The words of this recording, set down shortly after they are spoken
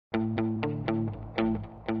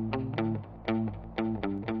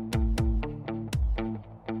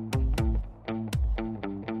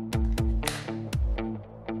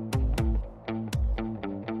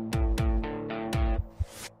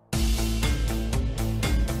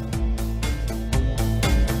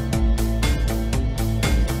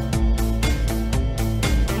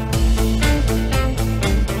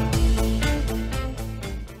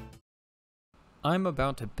I'm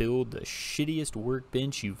about to build the shittiest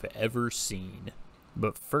workbench you've ever seen.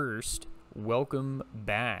 But first, welcome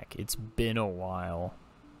back. It's been a while.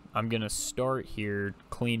 I'm gonna start here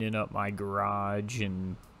cleaning up my garage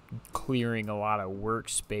and clearing a lot of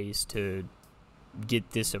workspace to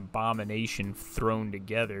get this abomination thrown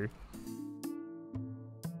together.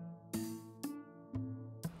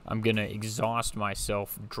 I'm gonna exhaust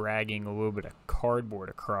myself dragging a little bit of cardboard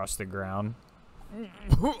across the ground.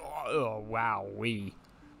 Oh, wowee.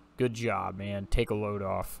 Good job, man. Take a load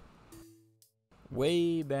off.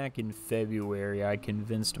 Way back in February, I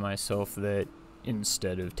convinced myself that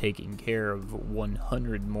instead of taking care of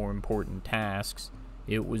 100 more important tasks,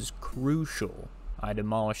 it was crucial I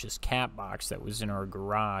demolish this cat box that was in our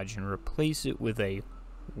garage and replace it with a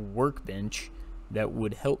workbench that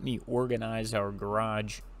would help me organize our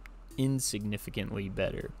garage insignificantly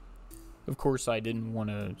better. Of course, I didn't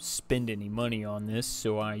want to spend any money on this,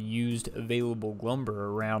 so I used available lumber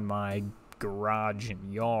around my garage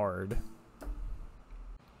and yard.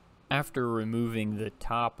 After removing the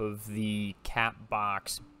top of the cat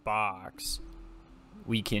box,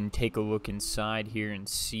 we can take a look inside here and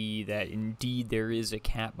see that indeed there is a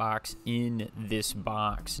cat box in this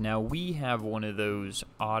box. Now, we have one of those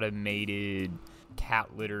automated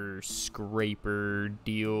cat litter scraper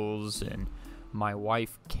deals, and my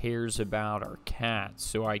wife cares about our cat,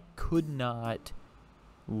 so I could not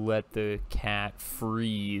let the cat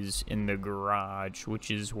freeze in the garage, which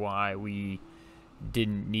is why we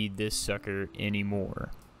didn't need this sucker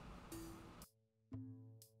anymore.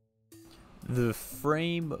 The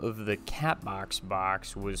frame of the cat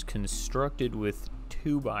box was constructed with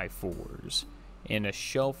 2x4s, and a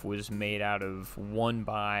shelf was made out of 1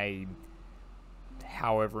 by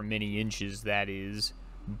however many inches that is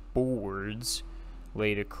boards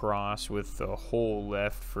laid across with a hole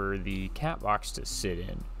left for the cat box to sit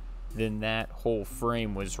in. Then that whole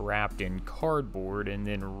frame was wrapped in cardboard and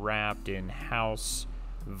then wrapped in house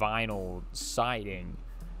vinyl siding.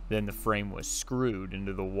 Then the frame was screwed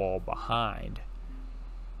into the wall behind.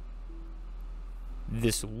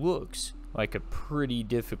 This looks like a pretty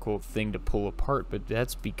difficult thing to pull apart, but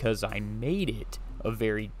that's because I made it a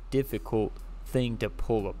very difficult thing to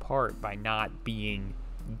pull apart by not being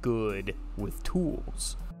good with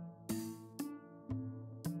tools.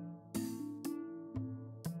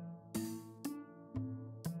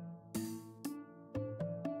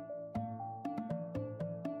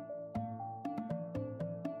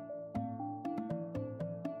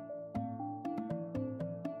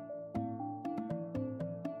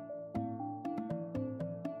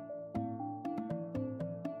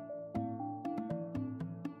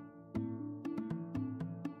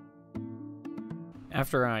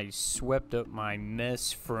 After I swept up my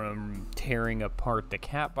mess from tearing apart the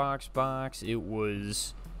cat box, it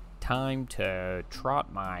was time to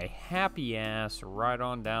trot my happy ass right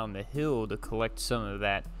on down the hill to collect some of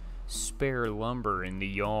that spare lumber in the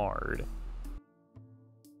yard.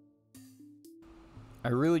 I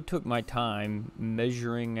really took my time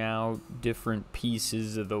measuring out different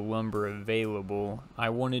pieces of the lumber available. I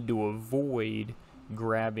wanted to avoid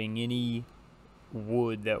grabbing any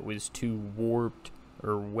wood that was too warped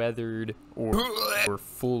or weathered or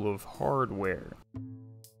full of hardware.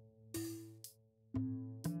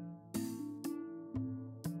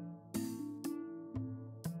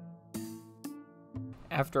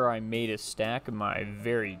 After I made a stack of my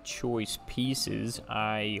very choice pieces,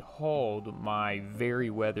 I hauled my very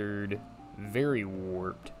weathered, very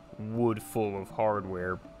warped wood full of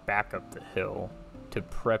hardware back up the hill to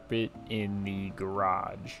prep it in the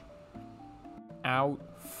garage. Out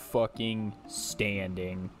fucking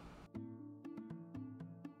standing.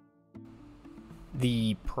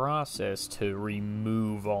 The process to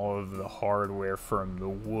remove all of the hardware from the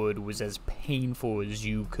wood was as painful as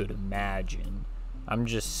you could imagine. I'm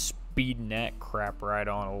just speeding that crap right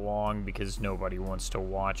on along because nobody wants to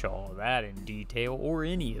watch all of that in detail, or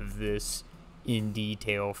any of this in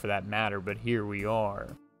detail for that matter, but here we are.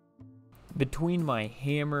 Between my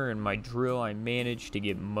hammer and my drill, I managed to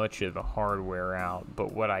get much of the hardware out,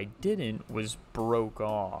 but what I didn't was broke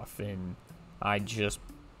off, and I just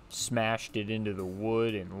smashed it into the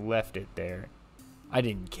wood and left it there. I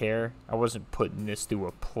didn't care. I wasn't putting this through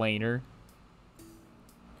a planer.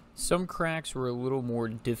 Some cracks were a little more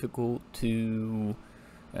difficult to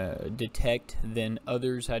detect than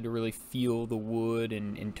others. I had to really feel the wood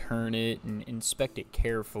and turn it and inspect it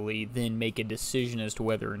carefully, then make a decision as to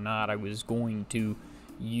whether or not I was going to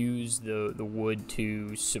use the wood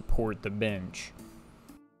to support the bench.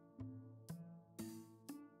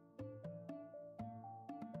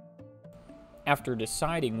 After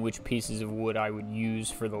deciding which pieces of wood I would use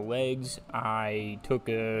for the legs, I took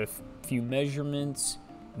a few measurements,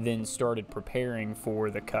 then started preparing for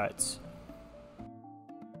the cuts.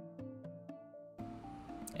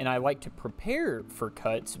 And I like to prepare for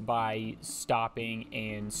cuts by stopping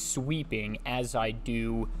and sweeping, as I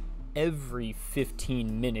do every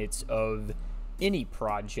 15 minutes of any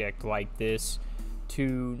project like this,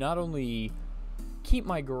 to not only keep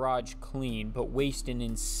my garage clean, but waste an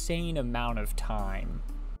insane amount of time.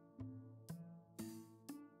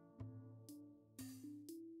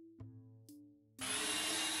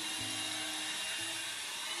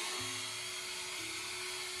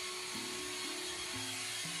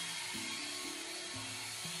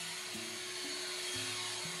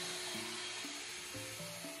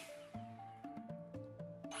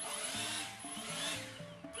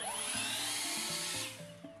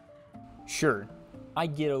 Sure, I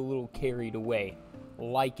get a little carried away,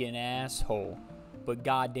 like an asshole, but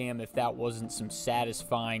goddamn if that wasn't some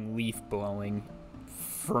satisfying leaf blowing.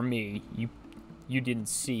 For me, you didn't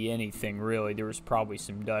see anything really. There was probably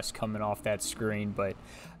some dust coming off that screen, but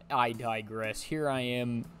I digress. Here I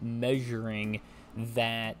am measuring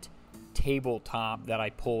that tabletop that I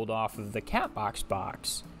pulled off of the Catbox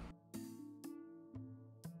box.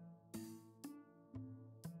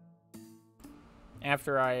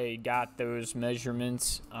 After I got those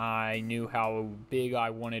measurements, I knew how big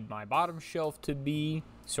I wanted my bottom shelf to be,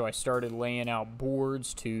 so I started laying out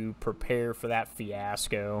boards to prepare for that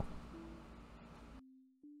fiasco.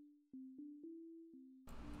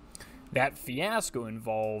 That fiasco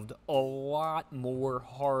involved a lot more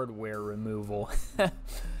hardware removal.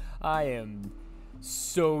 I am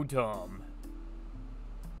so dumb.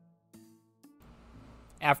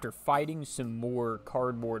 After fighting some more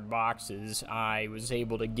cardboard boxes, I was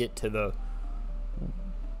able to get to the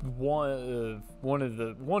one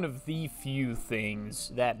of the few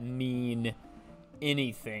things that mean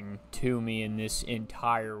anything to me in this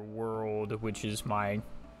entire world, which is my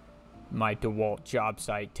DeWalt job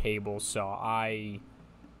site table saw. I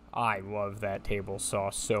love that table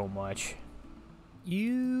saw so much.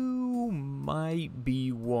 You might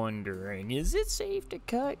be wondering, is it safe to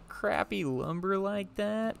cut crappy lumber like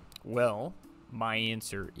that? Well, my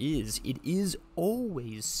answer is, it is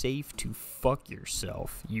always safe to fuck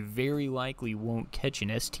yourself. You very likely won't catch an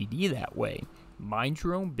STD that way. Mind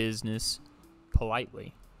your own business,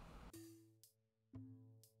 politely.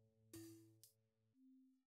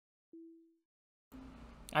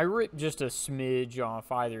 I ripped just a smidge off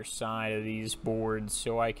either side of these boards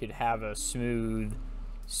so I could have a smooth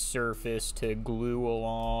surface to glue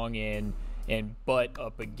along and butt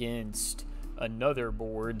up against another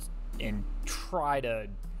board and try to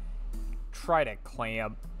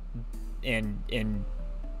clamp and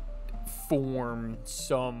form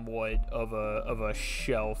somewhat of a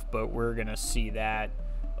shelf, but we're gonna see that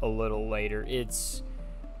a little later. It's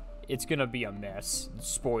gonna be a mess.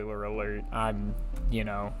 Spoiler alert. I'm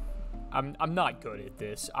not good at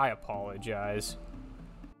this. I apologize.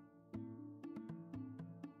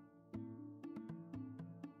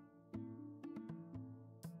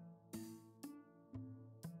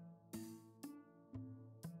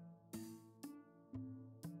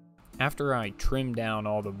 After I trimmed down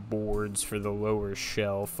all the boards for the lower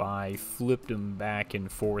shelf, I flipped them back and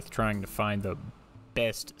forth trying to find the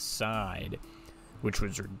best side, which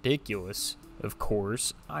was ridiculous. Of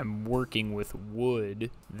course, I'm working with wood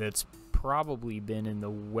that's probably been in the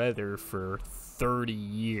weather for 30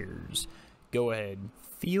 years. Go ahead,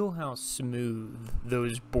 feel how smooth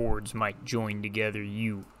those boards might join together,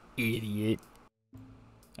 you idiot.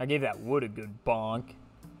 I gave that wood a good bonk.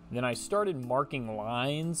 Then I started marking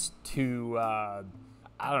lines to, I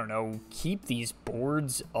don't know, keep these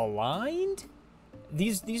boards aligned?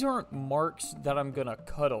 These aren't marks that I'm gonna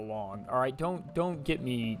cut along, alright? Don't get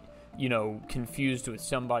me, confused with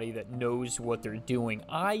somebody that knows what they're doing.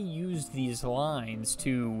 I use these lines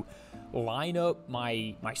to line up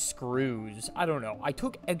my screws. I don't know. I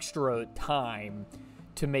took extra time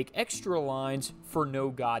to make extra lines for no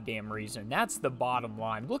goddamn reason. That's the bottom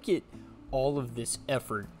line. Look at all of this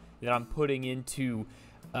effort that I'm putting into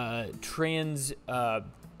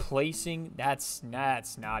placing. That's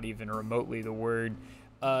not even remotely the word.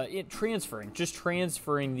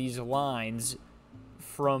 Transferring these lines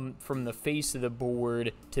from the face of the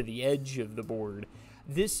board to the edge of the board.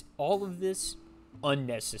 All of this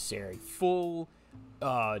unnecessary. Full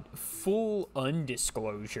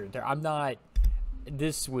undisclosure.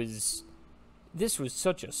 This was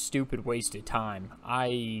such a stupid waste of time.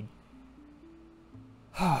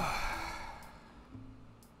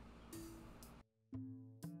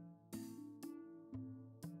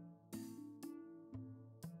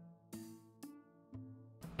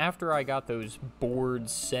 after I got those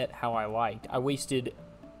boards set how I liked, I wasted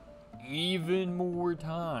even more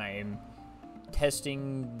time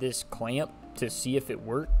testing this clamp to see if it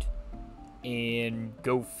worked. And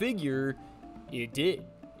go figure, it did.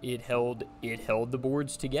 It held the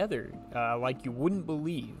boards together like you wouldn't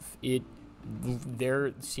believe.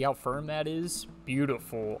 See how firm that is?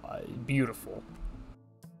 Beautiful, beautiful.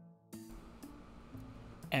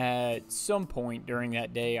 At some point during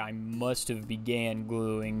that day, I must have began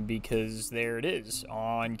gluing, because there it is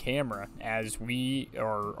on camera as we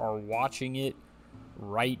are watching it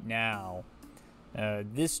right now.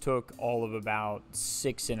 This took all of about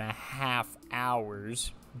 6.5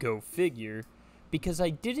 hours, go figure, because I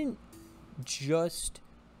didn't just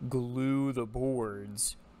glue the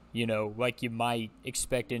boards, you know, like you might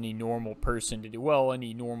expect any normal person to do. Well,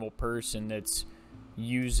 any normal person that's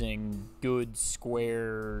using good,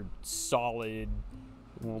 square, solid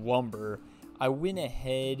lumber. I went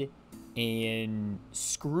ahead and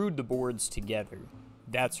screwed the boards together.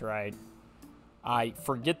 That's right. I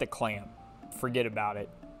forget the clamp. Forget about it.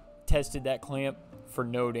 Tested that clamp for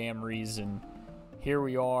no damn reason. Here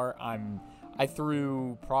we are. I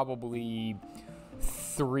threw probably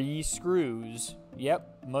 3 screws.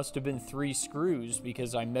 Yep, must have been 3 screws,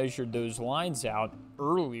 because I measured those lines out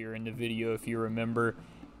earlier in the video, if you remember,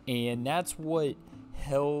 and that's what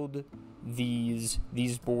held these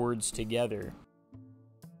boards together.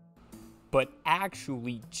 But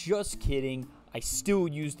actually, just kidding, I still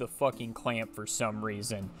used the fucking clamp for some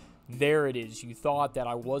reason. There it is. You thought that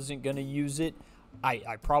I wasn't gonna use it.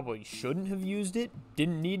 I probably shouldn't have used it.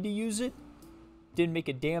 Didn't need to use it. Didn't make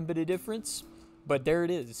a damn bit of difference. But there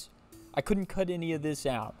it is. I couldn't cut any of this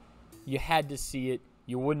out. You had to see it.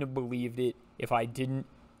 You wouldn't have believed it if I didn't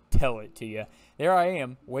tell it to you. There I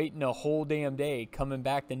am, waiting a whole damn day, coming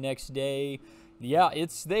back the next day. Yeah,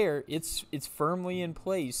 it's there. It's firmly in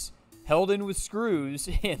place, held in with screws,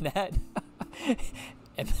 and that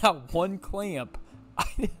and that one clamp.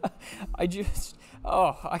 I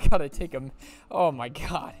gotta take a. Oh my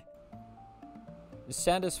god.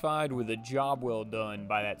 Satisfied with a job well done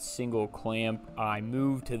by that single clamp, I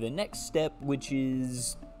moved to the next step, which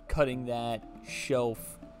is cutting that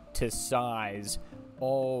shelf to size.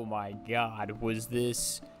 Oh my god, was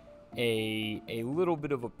this a little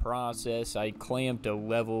bit of a process. I clamped a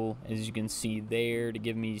level, as you can see there, to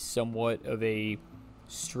give me somewhat of a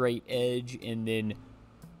straight edge, and then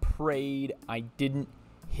prayed I didn't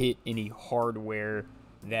hit any hardware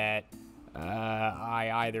that I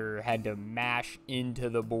either had to mash into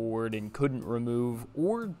the board and couldn't remove,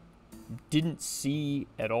 or didn't see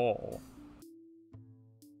at all.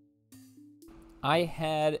 I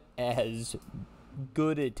had as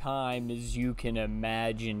good a time as you can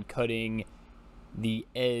imagine cutting the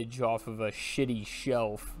edge off of a shitty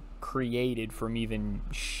shelf created from even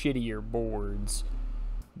shittier boards.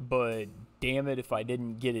 But damn it if I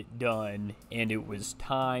didn't get it done, and it was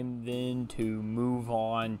time then to move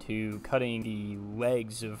on to cutting the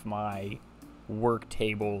legs of my work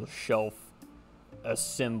table shelf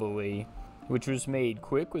assembly, which was made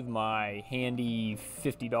quick with my handy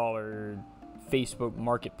 $50 Facebook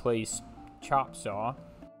Marketplace chop saw.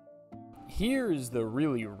 Here's the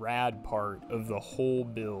really rad part of the whole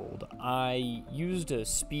build. I used a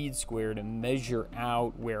speed square to measure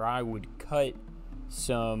out where I would cut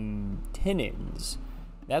some tenons.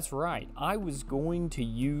 That's right, I was going to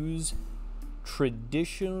use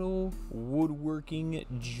traditional woodworking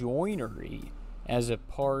joinery as a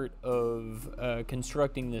part of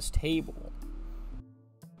constructing this table.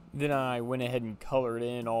 Then I went ahead and colored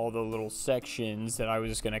in all the little sections that I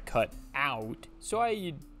was going to cut out, so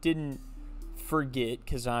I didn't forget,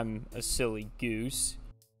 because I'm a silly goose.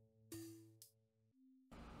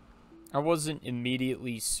 I wasn't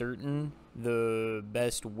immediately certain the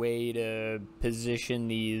best way to position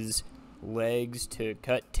these legs to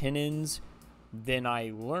cut tenons. Then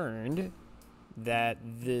I learned that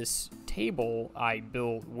this table I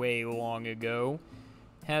built way long ago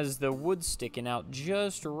has the wood sticking out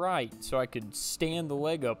just right, so I could stand the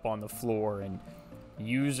leg up on the floor and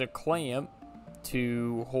use a clamp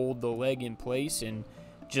to hold the leg in place and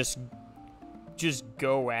just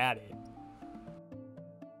go at it.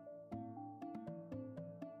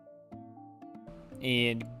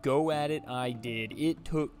 And go at it I did. It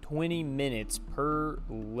took 20 minutes per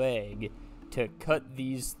leg to cut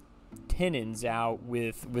these tenons out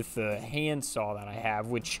with the handsaw that I have,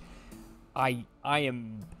 which I'm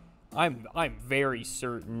very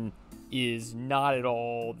certain is not at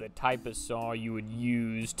all the type of saw you would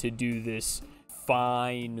use to do this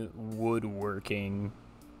fine woodworking.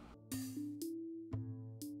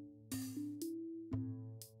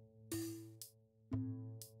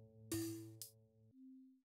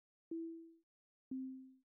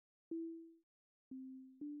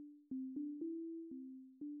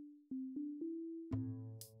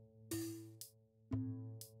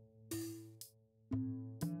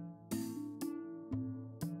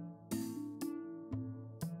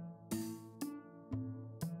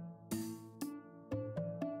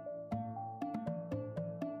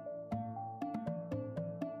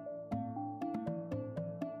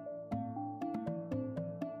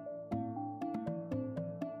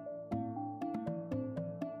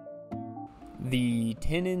 the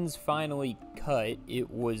tenons finally cut, it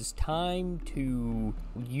was time to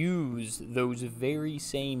use those very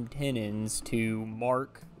same tenons to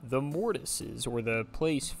mark the mortises, or the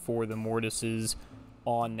place for the mortises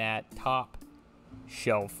on that top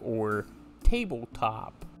shelf or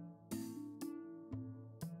tabletop.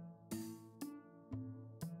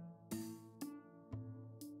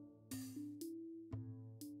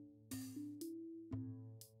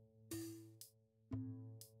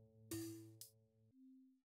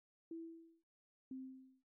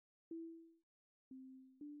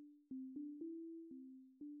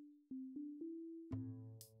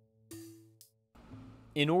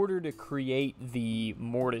 In order to create the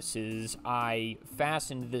mortises, I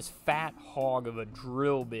fastened this fat hog of a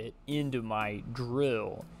drill bit into my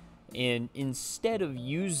drill. And instead of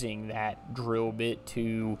using that drill bit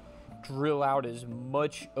to drill out as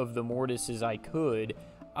much of the mortise as I could,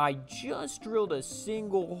 I just drilled a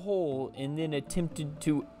single hole and then attempted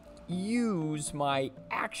to use my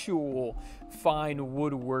actual fine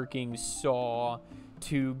woodworking saw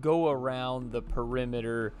to go around the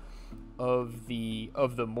perimeter of the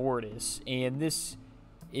mortise. And this,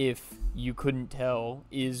 if you couldn't tell,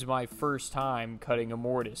 is my first time cutting a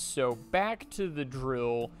mortise. So back to the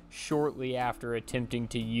drill shortly after attempting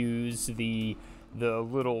to use the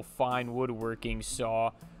little fine woodworking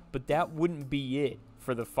saw, but that wouldn't be it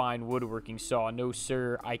for the fine woodworking saw. No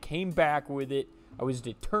sir, I came back with it. I was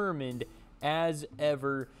determined as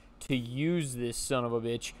ever to use this son of a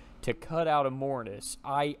bitch to cut out a mortise.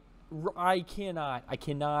 I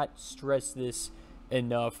cannot stress this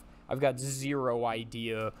enough. I've got zero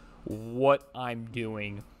idea what I'm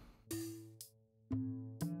doing.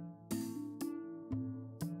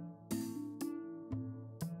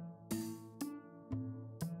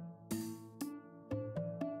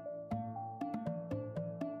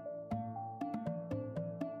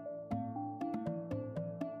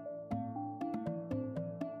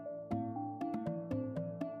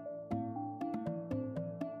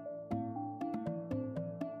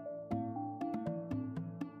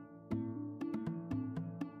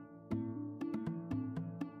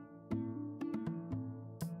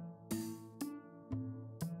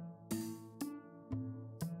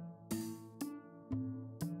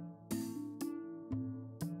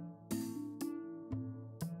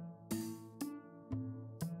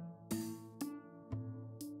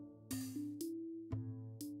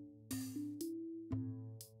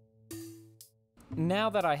 Now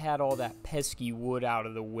that I had all that pesky wood out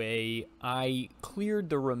of the way, I cleared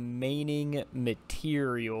the remaining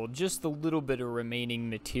material, just a little bit of remaining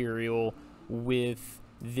material, with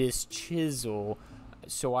this chisel,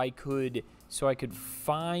 so I could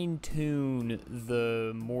fine-tune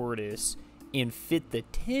the mortise and fit the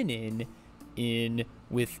tenon in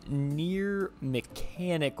with near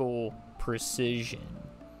mechanical precision.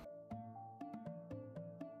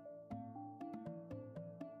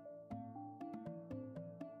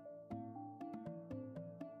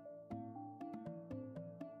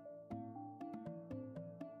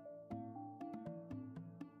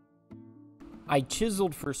 I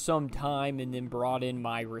chiseled for some time and then brought in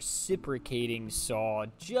my reciprocating saw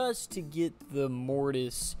just to get the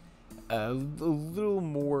mortise a little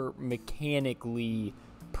more mechanically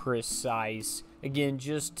precise. Again,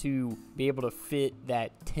 just to be able to fit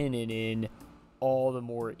that tenon in all the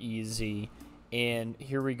more easy. And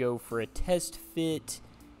here we go for a test fit.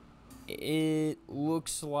 It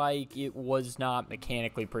looks like it was not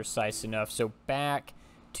mechanically precise enough, so back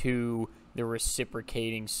to the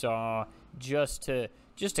reciprocating saw just to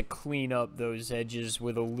clean up those edges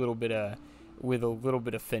with a little bit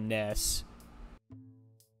of finesse.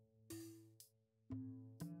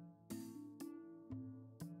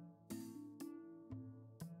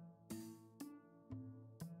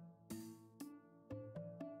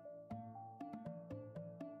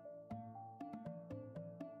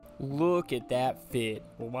 Look at that fit,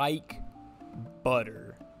 like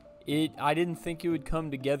butter. I didn't think it would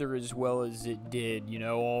come together as well as it did, you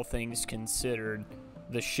know, all things considered.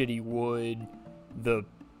 The shitty wood, the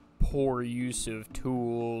poor use of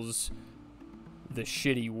tools, the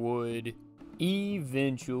shitty wood.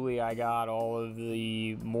 Eventually, I got all of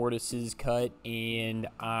the mortises cut, and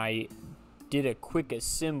I did a quick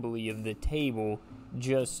assembly of the table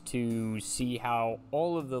just to see how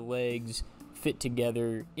all of the legs fit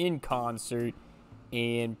together in concert,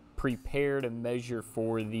 and prepare to measure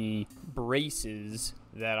for the braces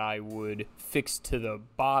that I would fix to the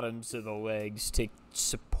bottoms of the legs to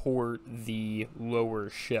support the lower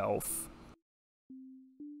shelf.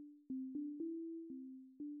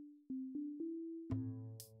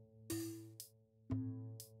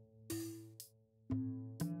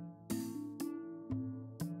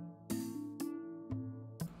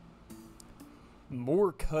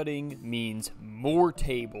 more cutting means more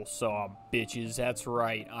table saw, bitches. That's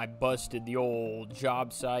right. I busted the old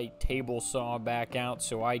job site table saw back out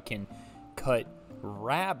so I can cut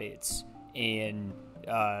rabbits and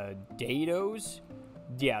dados.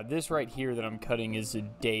 Yeah, this right here that I'm cutting is a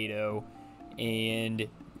dado, and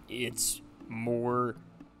it's more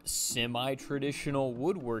semi-traditional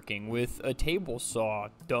woodworking with a table saw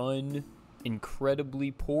done incredibly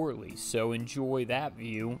poorly. So enjoy that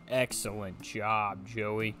view. Excellent job,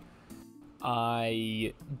 Joey.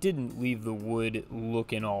 I didn't leave the wood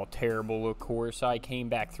looking all terrible, of course. I came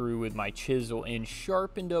back through with my chisel and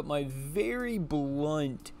sharpened up my very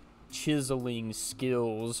blunt chiseling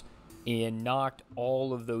skills and knocked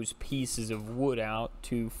all of those pieces of wood out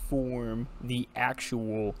to form the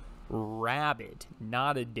actual rabbit,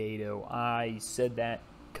 not a dado. I said that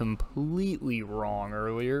completely wrong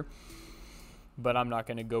earlier, but I'm not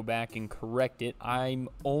going to go back and correct it. I'm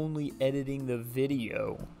only editing the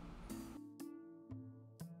video.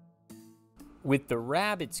 With the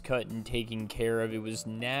rabbits cut and taken care of, it was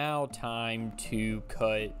now time to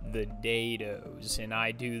cut the dados. And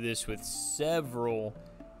I do this with several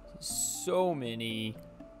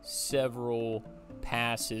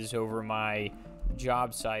passes over my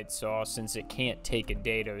job site saw, since it can't take a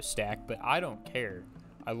dado stack, but I don't care.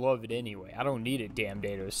 I love it anyway. I don't need a damn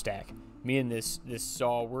dado stack. Me and this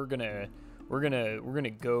saw, we're gonna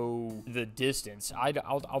go the distance.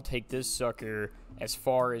 I'll take this sucker as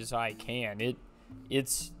far as I can.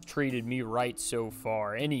 It's treated me right so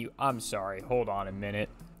far. I'm sorry, hold on a minute.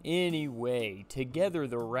 Anyway, together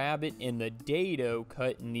the rabbit and the dado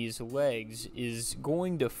cut in these legs is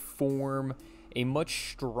going to form a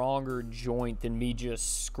much stronger joint than me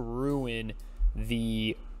just screwing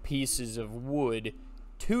the pieces of wood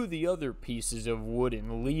to the other pieces of wood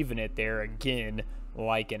and leaving it there again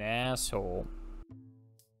like an asshole.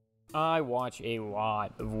 I watch a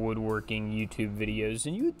lot of woodworking YouTube videos,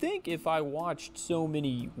 and you would think if I watched so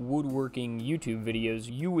many woodworking YouTube videos,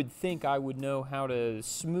 you would think I would know how to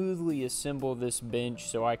smoothly assemble this bench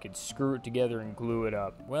so I could screw it together and glue it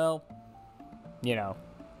up. Well, you know,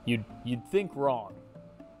 you'd think wrong,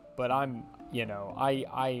 but I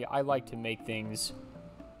like to make things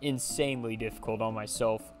insanely difficult on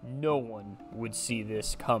myself. No one would see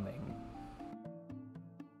this coming.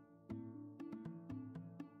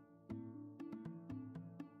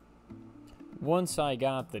 Once I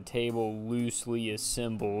got the table loosely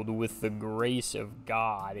assembled with the grace of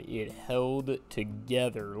God, it held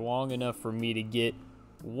together long enough for me to get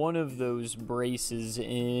one of those braces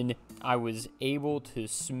in. I was able to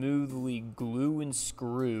smoothly glue and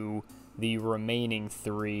screw the remaining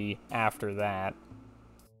 3 after that.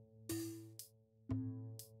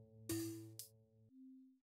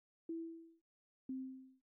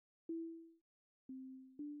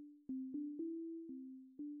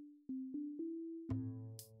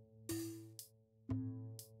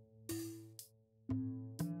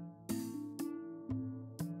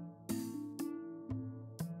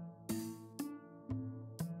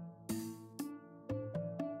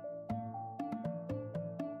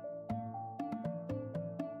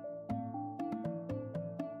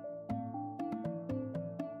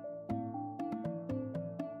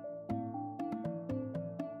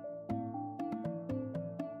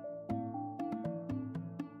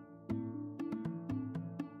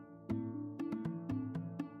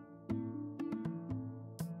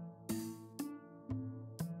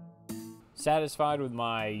 Satisfied with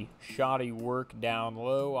my shoddy work down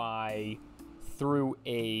low, I threw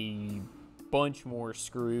a bunch more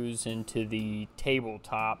screws into the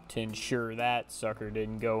tabletop to ensure that sucker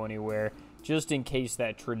didn't go anywhere, just in case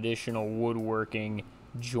that traditional woodworking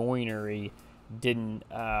joinery didn't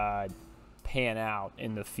pan out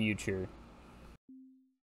in the future.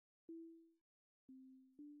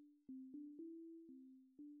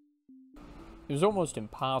 It was almost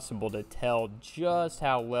impossible to tell just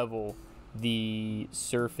how level the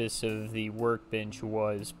surface of the workbench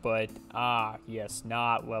was, but yes,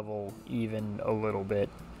 not level even a little bit.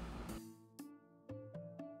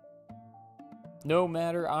 No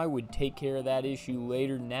matter, I would take care of that issue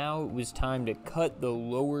later. Now it was time to cut the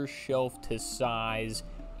lower shelf to size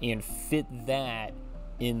and fit that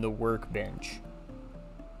in the workbench.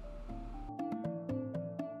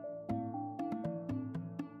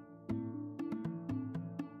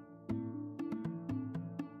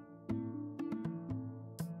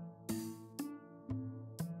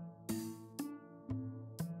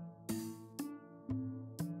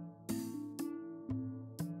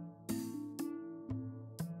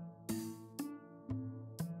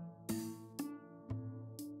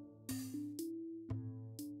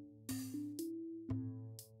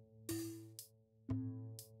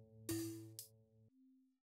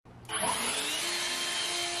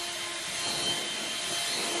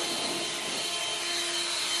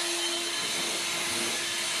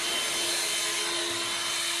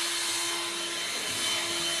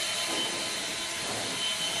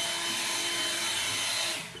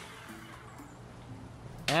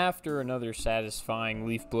 After another satisfying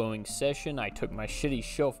leaf blowing session, I took my shitty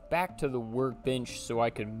shelf back to the workbench so I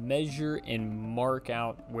could measure and mark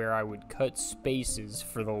out where I would cut spaces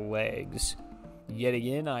for the legs. Yet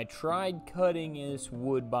again, I tried cutting this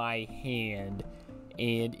wood by hand,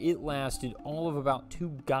 and it lasted all of about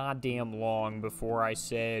too goddamn long before I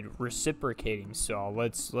said reciprocating saw.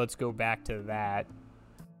 Let's go back to that.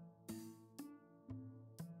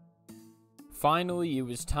 Finally, it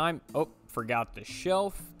was time. Oh, forgot the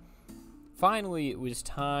shelf. Finally, it was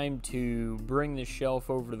time to bring the shelf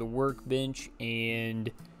over to the workbench and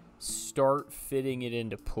start fitting it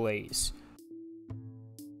into place.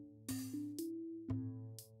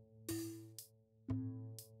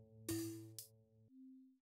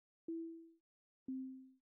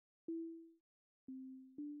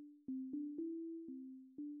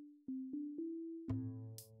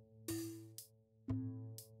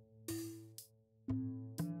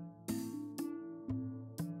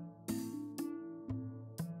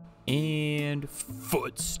 And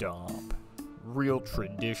foot stomp. Real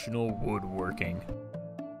traditional woodworking.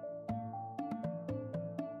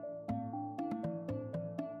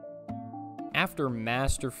 After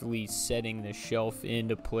masterfully setting the shelf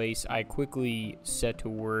into place, I quickly set to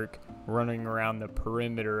work running around the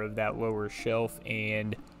perimeter of that lower shelf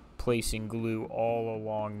and placing glue all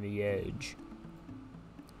along the edge.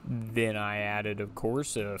 Then I added, of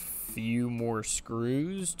course, a few more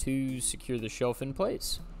screws to secure the shelf in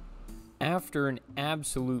place. After an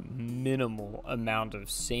absolute minimal amount of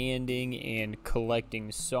sanding and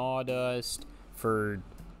collecting sawdust for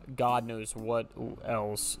God knows what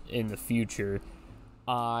else in the future,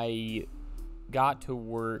 I got to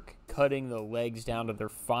work cutting the legs down to their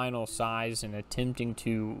final size and attempting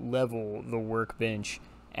to level the workbench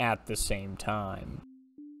at the same time.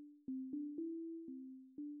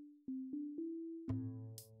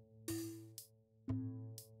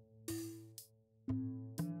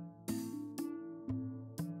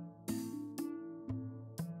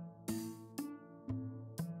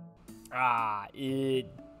 It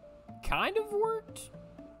kind of worked.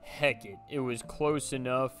 Heck it was close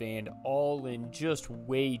enough, and all in just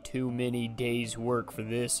way too many days' work for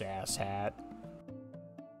this asshat.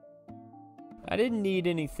 I didn't need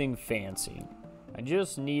anything fancy. I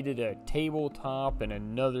just needed a tabletop and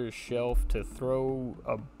another shelf to throw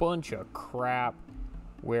a bunch of crap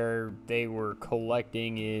where they were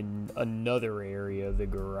collecting in another area of the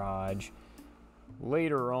garage.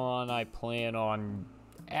 Later on, I plan on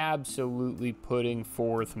absolutely putting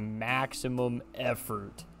forth maximum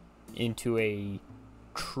effort into a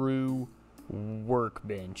true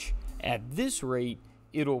workbench. At this rate,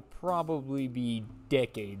 it'll probably be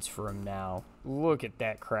decades from now. Look at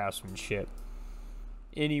that craftsmanship.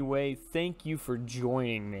 Anyway, thank you for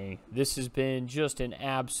joining me. This has been just an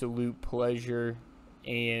absolute pleasure,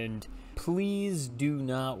 and please do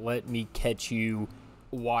not let me catch you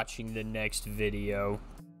watching the next video.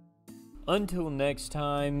 Until next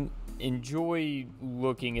time, enjoy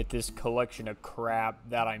looking at this collection of crap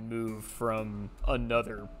that I moved from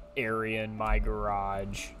another area in my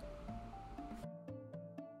garage.